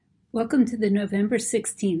Welcome to the November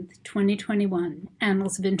 16th, 2021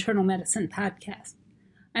 Annals of Internal Medicine podcast.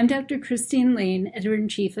 I'm Dr. Christine Lane,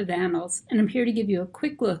 Editor-in-Chief of Annals, and I'm here to give you a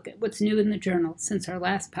quick look at what's new in the journal since our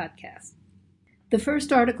last podcast. The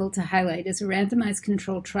first article to highlight is a randomized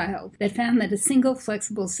controlled trial that found that a single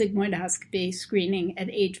flexible sigmoidoscopy screening at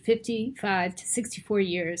age 55 to 64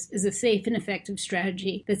 years is a safe and effective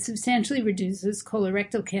strategy that substantially reduces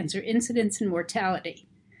colorectal cancer incidence and mortality.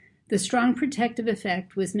 The strong protective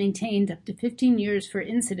effect was maintained up to 15 years for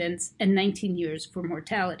incidence and 19 years for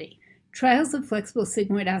mortality. Trials of flexible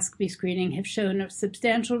sigmoidoscopy screening have shown a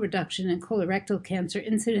substantial reduction in colorectal cancer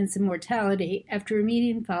incidence and mortality after a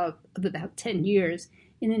median follow-up of about 10 years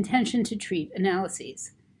in intention to treat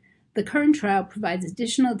analyses. The current trial provides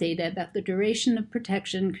additional data about the duration of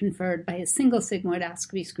protection conferred by a single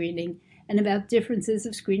sigmoidoscopy screening and about differences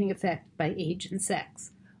of screening effect by age and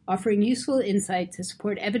sex, offering useful insight to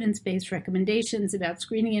support evidence-based recommendations about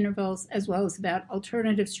screening intervals as well as about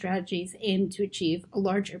alternative strategies aimed to achieve a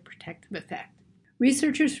larger protective effect.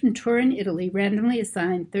 Researchers from Turin, Italy randomly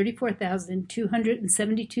assigned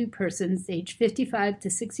 34,272 persons aged 55 to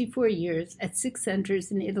 64 years at 6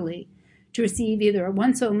 centers in Italy to receive either a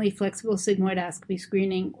once-only flexible sigmoidoscopy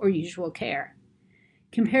screening or usual care.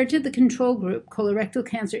 Compared to the control group, colorectal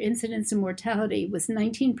cancer incidence and mortality was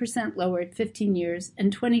 19% lower at 15 years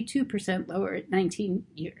and 22% lower at 19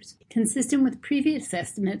 years. Consistent with previous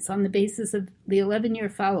estimates on the basis of the 11-year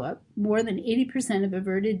follow-up, more than 80% of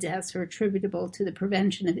averted deaths are attributable to the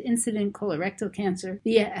prevention of incident colorectal cancer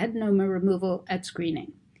via adenoma removal at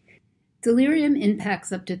screening. Delirium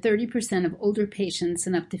impacts up to 30% of older patients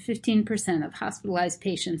and up to 15% of hospitalized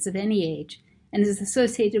patients of any age, and is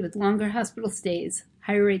associated with longer hospital stays,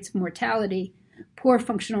 higher rates of mortality, poor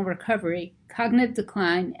functional recovery, cognitive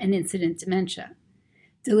decline, and incident dementia.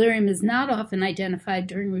 Delirium is not often identified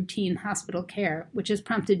during routine hospital care, which has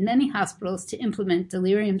prompted many hospitals to implement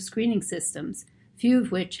delirium screening systems, few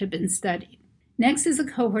of which have been studied. Next is a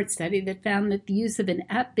cohort study that found that the use of an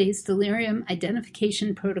app-based delirium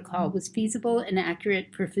identification protocol was feasible and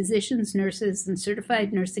accurate for physicians, nurses, and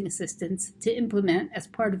certified nursing assistants to implement as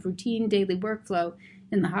part of routine daily workflow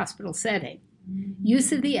in the hospital setting.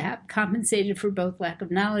 Use of the app compensated for both lack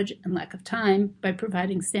of knowledge and lack of time by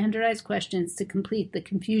providing standardized questions to complete the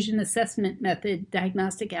confusion assessment method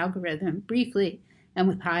diagnostic algorithm briefly and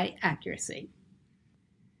with high accuracy.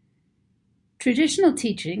 Traditional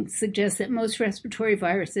teaching suggests that most respiratory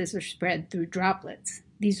viruses are spread through droplets.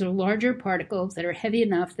 These are larger particles that are heavy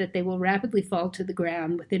enough that they will rapidly fall to the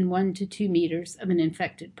ground within 1 to 2 meters of an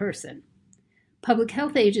infected person. Public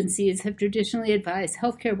health agencies have traditionally advised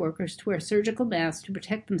healthcare workers to wear surgical masks to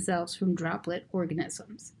protect themselves from droplet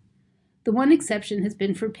organisms. The one exception has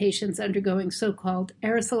been for patients undergoing so-called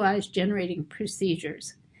aerosolized generating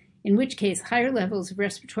procedures, in which case higher levels of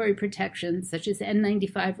respiratory protection, such as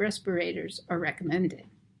N95 respirators, are recommended.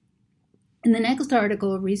 In the next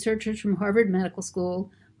article, researchers from Harvard Medical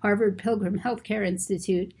School, Harvard Pilgrim Healthcare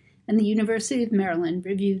Institute, and the University of Maryland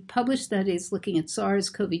reviewed published studies looking at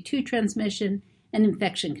SARS-CoV-2 transmission and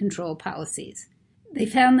infection control policies. They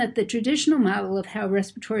found that the traditional model of how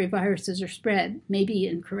respiratory viruses are spread may be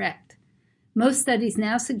incorrect. Most studies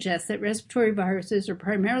now suggest that respiratory viruses are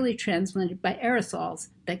primarily transmitted by aerosols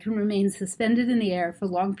that can remain suspended in the air for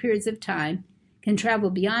long periods of time, can travel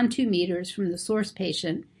beyond 2 meters from the source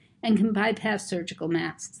patient, and can bypass surgical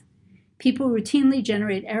masks. People routinely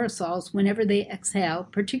generate aerosols whenever they exhale,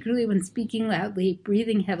 particularly when speaking loudly,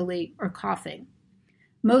 breathing heavily, or coughing.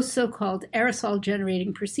 Most so-called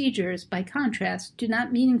aerosol-generating procedures, by contrast, do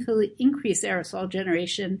not meaningfully increase aerosol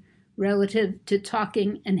generation relative to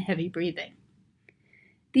talking and heavy breathing.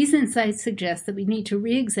 These insights suggest that we need to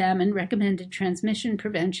re-examine recommended transmission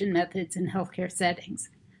prevention methods in healthcare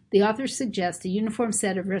settings. The authors suggest a uniform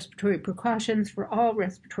set of respiratory precautions for all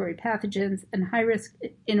respiratory pathogens and high-risk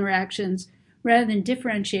interactions rather than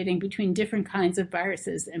differentiating between different kinds of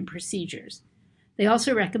viruses and procedures. They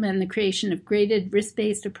also recommend the creation of graded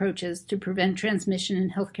risk-based approaches to prevent transmission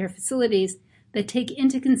in healthcare facilities that take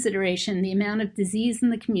into consideration the amount of disease in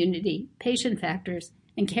the community, patient factors,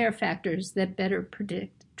 and care factors that better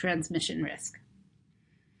predict transmission risk.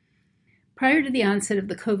 Prior to the onset of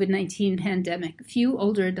the COVID-19 pandemic, few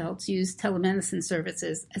older adults used telemedicine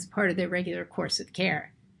services as part of their regular course of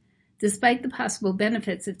care. Despite the possible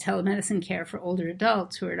benefits of telemedicine care for older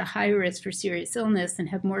adults who are at a higher risk for serious illness and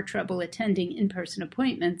have more trouble attending in-person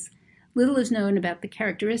appointments, little is known about the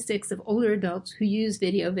characteristics of older adults who use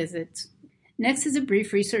video visits. Next is a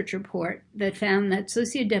brief research report that found that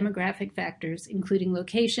sociodemographic factors, including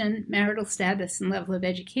location, marital status, and level of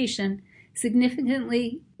education,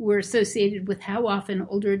 significantly were associated with how often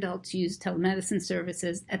older adults used telemedicine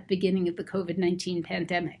services at the beginning of the COVID-19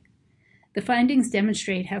 pandemic. The findings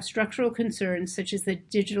demonstrate how structural concerns such as the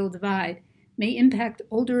digital divide may impact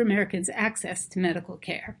older Americans' access to medical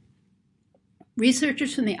care.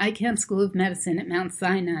 Researchers from the Icahn School of Medicine at Mount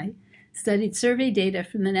Sinai studied survey data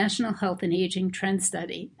from the National Health and Aging Trend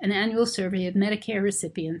Study, an annual survey of Medicare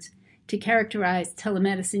recipients, to characterize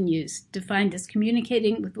telemedicine use, defined as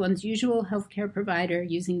communicating with one's usual healthcare provider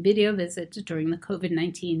using video visits during the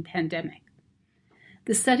COVID-19 pandemic.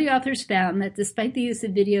 The study authors found that despite the use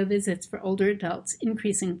of video visits for older adults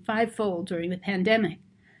increasing fivefold during the pandemic,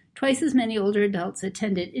 twice as many older adults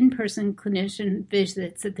attended in-person clinician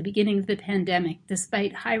visits at the beginning of the pandemic,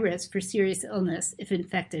 despite high risk for serious illness if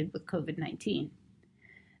infected with COVID-19.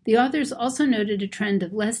 The authors also noted a trend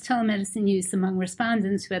of less telemedicine use among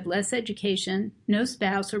respondents who had less education, no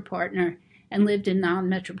spouse or partner, and lived in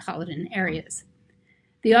non-metropolitan areas.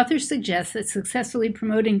 The authors suggest that successfully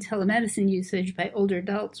promoting telemedicine usage by older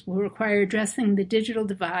adults will require addressing the digital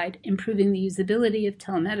divide, improving the usability of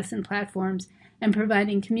telemedicine platforms, and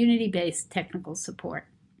providing community-based technical support.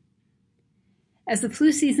 As the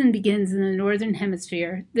flu season begins in the Northern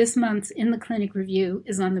Hemisphere, this month's In the Clinic review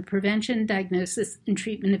is on the prevention, diagnosis, and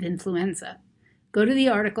treatment of influenza. Go to the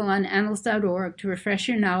article on annals.org to refresh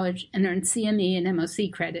your knowledge and earn CME and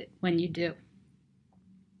MOC credit when you do.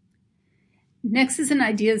 Next is an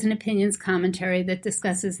Ideas and Opinions commentary that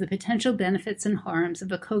discusses the potential benefits and harms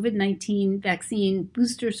of a COVID-19 vaccine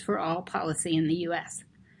boosters for all policy in the U.S.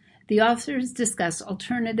 The authors discuss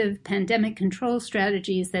alternative pandemic control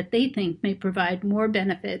strategies that they think may provide more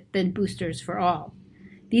benefit than boosters for all.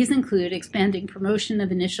 These include expanding promotion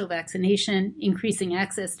of initial vaccination, increasing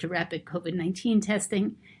access to rapid COVID-19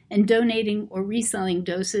 testing, and donating or reselling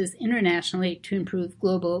doses internationally to improve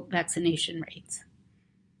global vaccination rates.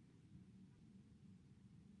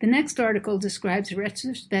 The next article describes a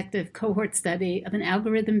retrospective cohort study of an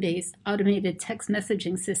algorithm-based automated text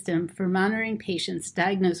messaging system for monitoring patients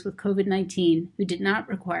diagnosed with COVID-19 who did not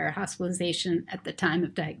require hospitalization at the time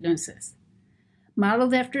of diagnosis.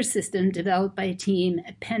 Modeled after a system developed by a team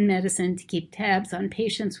at Penn Medicine to keep tabs on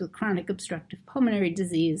patients with chronic obstructive pulmonary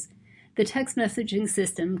disease, the text messaging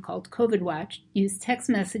system, called COVID Watch, used text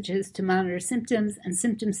messages to monitor symptoms and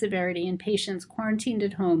symptom severity in patients quarantined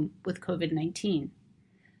at home with COVID-19.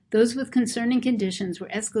 Those with concerning conditions were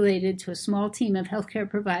escalated to a small team of healthcare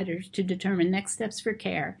providers to determine next steps for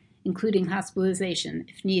care, including hospitalization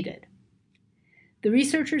if needed. The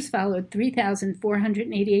researchers followed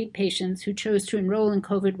 3,488 patients who chose to enroll in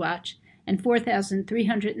COVID Watch and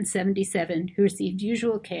 4,377 who received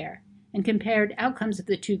usual care, and compared outcomes of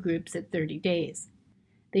the two groups at 30 days.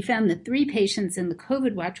 They found that 3 patients in the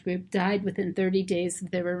COVID Watch group died within 30 days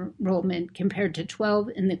of their enrollment compared to 12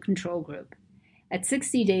 in the control group. At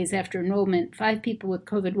 60 days after enrollment, 5 people with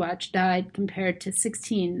COVID Watch died compared to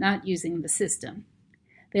 16 not using the system.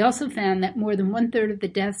 They also found that more than 1/3 of the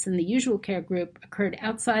deaths in the usual care group occurred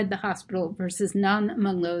outside the hospital versus none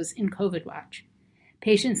among those in COVID Watch.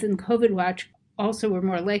 Patients in COVID Watch also were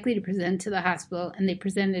more likely to present to the hospital, and they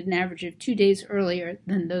presented an average of 2 days earlier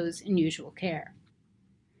than those in usual care.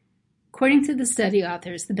 According to the study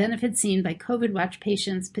authors, the benefits seen by COVID Watch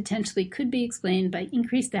patients potentially could be explained by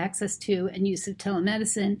increased access to and use of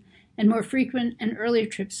telemedicine and more frequent and earlier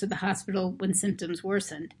trips to the hospital when symptoms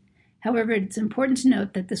worsened. However, it's important to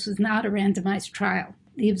note that this was not a randomized trial.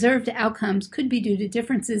 The observed outcomes could be due to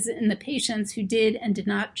differences in the patients who did and did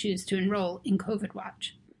not choose to enroll in COVID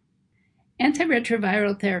Watch.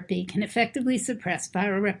 Antiretroviral therapy can effectively suppress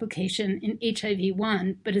viral replication in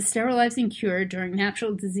HIV-1, but a sterilizing cure during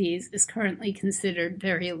natural disease is currently considered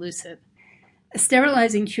very elusive. A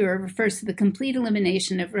sterilizing cure refers to the complete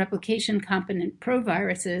elimination of replication-competent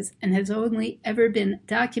proviruses and has only ever been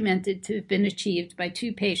documented to have been achieved by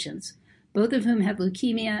 2 patients, both of whom had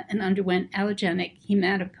leukemia and underwent allogenic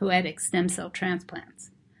hematopoietic stem cell transplants.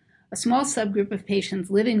 A small subgroup of patients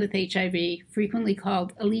living with HIV, frequently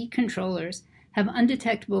called elite controllers, have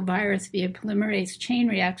undetectable virus via polymerase chain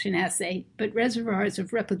reaction assay, but reservoirs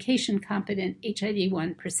of replication-competent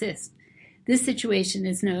HIV-1 persist. This situation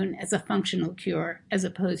is known as a functional cure, as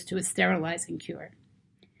opposed to a sterilizing cure.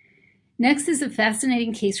 Next is a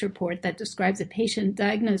fascinating case report that describes a patient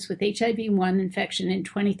diagnosed with HIV-1 infection in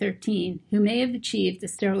 2013 who may have achieved a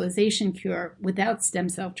sterilization cure without stem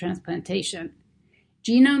cell transplantation.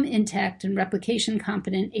 Genome intact and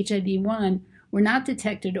replication-competent HIV-1 were not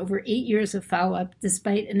detected over 8 years of follow-up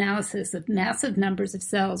despite analysis of massive numbers of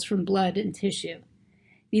cells from blood and tissue.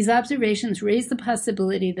 These observations raise the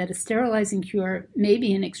possibility that a sterilizing cure may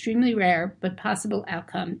be an extremely rare but possible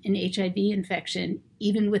outcome in HIV infection,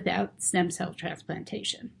 even without stem cell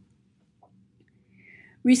transplantation.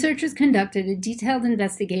 Researchers conducted a detailed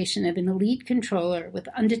investigation of an elite controller with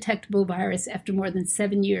undetectable virus after more than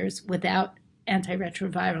 7 years without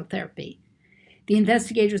antiretroviral therapy. The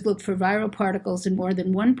investigators looked for viral particles in more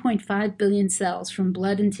than 1.5 billion cells from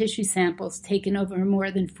blood and tissue samples taken over a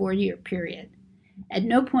more than 4-year period. At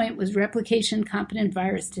no point was replication-competent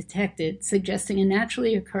virus detected, suggesting a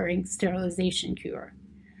naturally occurring sterilization cure.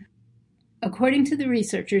 According to the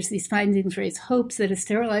researchers, these findings raise hopes that a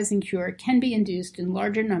sterilizing cure can be induced in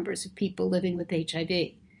larger numbers of people living with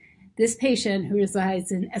HIV. This patient, who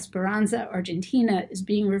resides in Esperanza, Argentina, is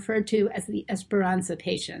being referred to as the Esperanza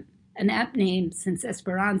patient, an apt name since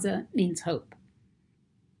Esperanza means hope.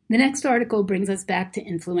 The next article brings us back to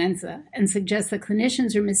influenza and suggests that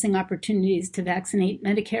clinicians are missing opportunities to vaccinate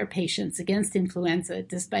Medicare patients against influenza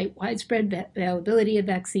despite widespread availability of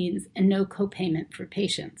vaccines and no copayment for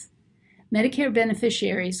patients. Medicare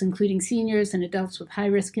beneficiaries, including seniors and adults with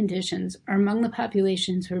high-risk conditions, are among the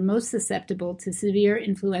populations who are most susceptible to severe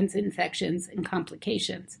influenza infections and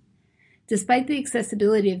complications. Despite the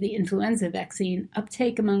accessibility of the influenza vaccine,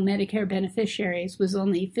 uptake among Medicare beneficiaries was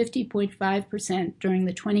only 50.5% during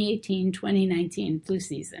the 2018-2019 flu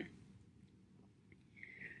season.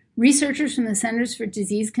 Researchers from the Centers for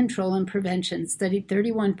Disease Control and Prevention studied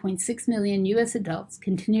 31.6 million U.S. adults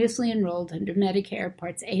continuously enrolled under Medicare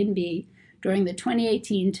Parts A and B during the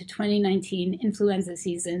 2018 to 2019 influenza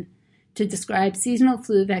season to describe seasonal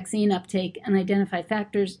flu vaccine uptake and identify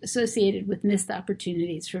factors associated with missed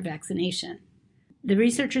opportunities for vaccination. The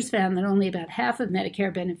researchers found that only about half of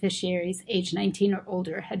Medicare beneficiaries aged 19 or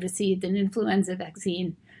older had received an influenza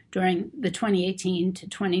vaccine during the 2018 to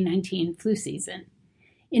 2019 flu season.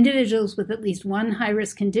 Individuals with at least one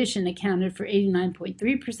high-risk condition accounted for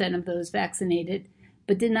 89.3% of those vaccinated,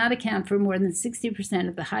 but did not account for more than 60%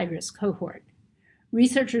 of the high-risk cohort.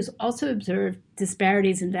 Researchers also observed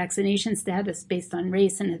disparities in vaccination status based on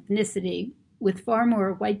race and ethnicity, with far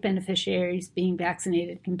more white beneficiaries being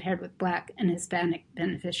vaccinated compared with Black and Hispanic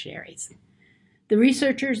beneficiaries. The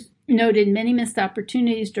researchers noted many missed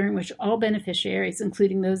opportunities during which all beneficiaries,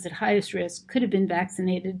 including those at highest risk, could have been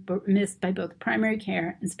vaccinated but were missed by both primary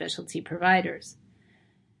care and specialty providers.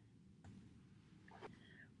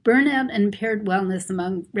 Burnout and impaired wellness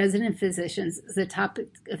among resident physicians is a topic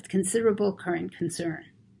of considerable current concern.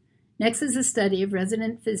 Next is a study of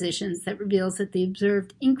resident physicians that reveals that the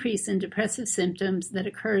observed increase in depressive symptoms that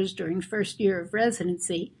occurs during first year of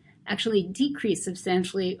residency actually decreased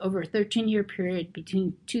substantially over a 13-year period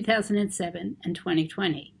between 2007 and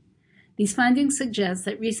 2020. These findings suggest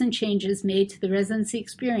that recent changes made to the residency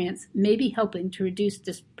experience may be helping to reduce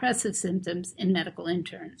depressive symptoms in medical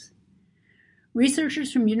interns.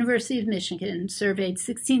 Researchers from University of Michigan surveyed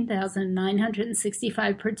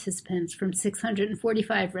 16,965 participants from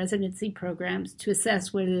 645 residency programs to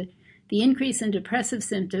assess whether the increase in depressive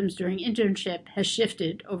symptoms during internship has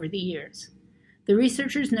shifted over the years. The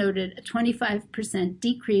researchers noted a 25%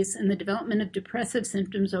 decrease in the development of depressive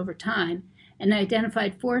symptoms over time and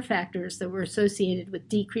identified 4 factors that were associated with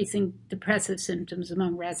decreasing depressive symptoms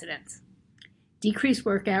among residents: decreased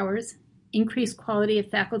work hours, increased quality of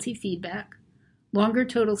faculty feedback, longer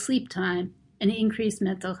total sleep time, and increased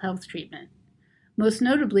mental health treatment. Most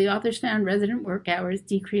notably, authors found resident work hours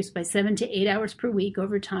decreased by 7 to 8 hours per week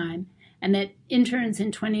over time, and that interns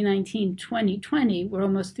in 2019-2020 were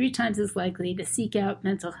almost 3 times as likely to seek out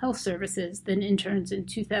mental health services than interns in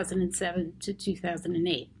 2007 to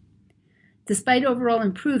 2008. Despite overall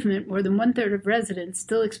improvement, more than 1/3 of residents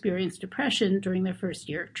still experienced depression during their first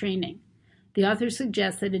year of training. The authors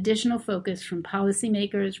suggest that additional focus from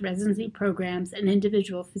policymakers, residency programs, and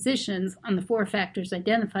individual physicians on the 4 factors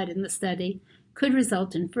identified in the study could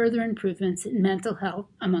result in further improvements in mental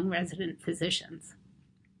health among resident physicians.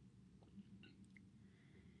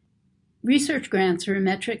 Research grants are a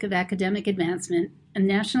metric of academic advancement, and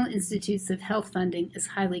National Institutes of Health funding is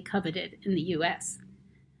highly coveted in the U.S.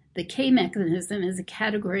 The K mechanism is a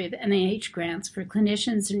category of NIH grants for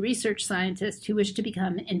clinicians and research scientists who wish to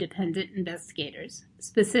become independent investigators.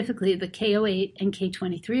 Specifically, the K08 and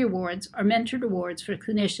K23 awards are mentored awards for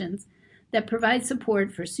clinicians that provide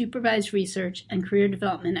support for supervised research and career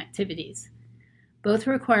development activities. Both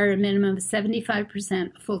require a minimum of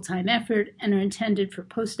 75% full-time effort and are intended for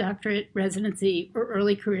postdoctorate, residency, or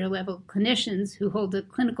early career level clinicians who hold a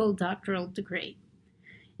clinical doctoral degree.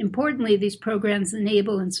 Importantly, these programs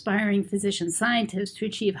enable inspiring physician scientists to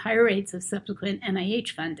achieve higher rates of subsequent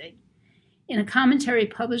NIH funding. In a commentary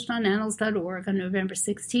published on Annals.org on November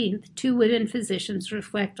 16th, 2 women physicians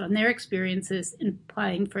reflect on their experiences in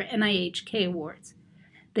applying for NIH K Awards.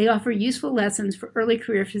 They offer useful lessons for early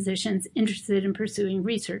career physicians interested in pursuing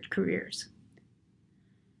research careers.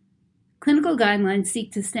 Clinical guidelines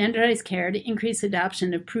seek to standardize care to increase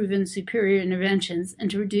adoption of proven superior interventions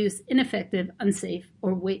and to reduce ineffective, unsafe,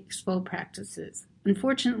 or wasteful practices.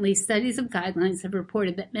 Unfortunately, studies of guidelines have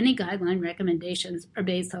reported that many guideline recommendations are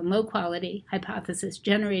based on low-quality,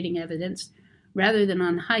 hypothesis-generating evidence rather than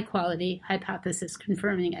on high-quality,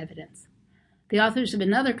 hypothesis-confirming evidence. The authors of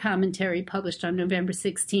another commentary published on November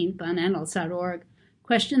 16th on Annals.org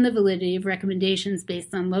question the validity of recommendations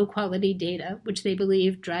based on low-quality data, which they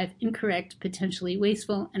believe drive incorrect, potentially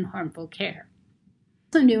wasteful, and harmful care.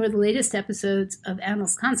 Also new are the latest episodes of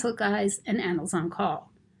Annals Consult Guides and Annals on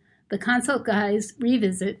Call. The Consult Guides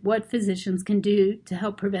revisit what physicians can do to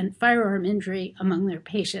help prevent firearm injury among their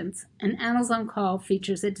patients, and Annals on Call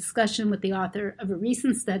features a discussion with the author of a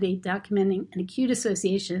recent study documenting an acute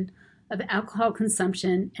association of alcohol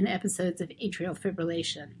consumption and episodes of atrial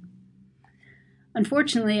fibrillation.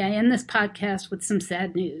 Unfortunately, I end this podcast with some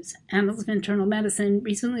sad news. Annals of Internal Medicine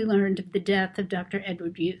recently learned of the death of Dr.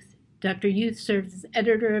 Edward Youth. Dr. Youth served as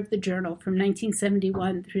editor of the journal from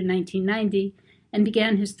 1971 through 1990 and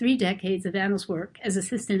began his 3 decades of Annals work as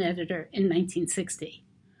assistant editor in 1960.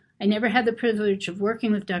 I never had the privilege of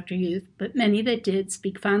working with Dr. Youth, but many that did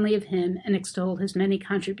speak fondly of him and extol his many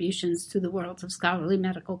contributions to the world of scholarly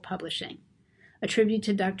medical publishing. A tribute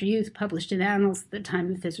to Dr. Youth, published in Annals at the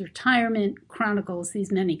time of his retirement, chronicles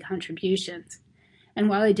these many contributions. And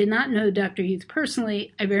while I did not know Dr. Youth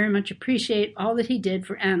personally, I very much appreciate all that he did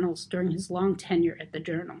for Annals during his long tenure at the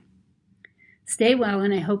journal. Stay well,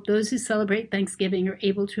 and I hope those who celebrate Thanksgiving are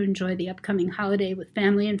able to enjoy the upcoming holiday with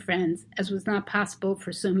family and friends, as was not possible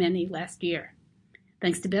for so many last year.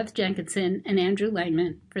 Thanks to Beth Jenkinson and Andrew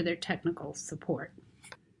Langman for their technical support.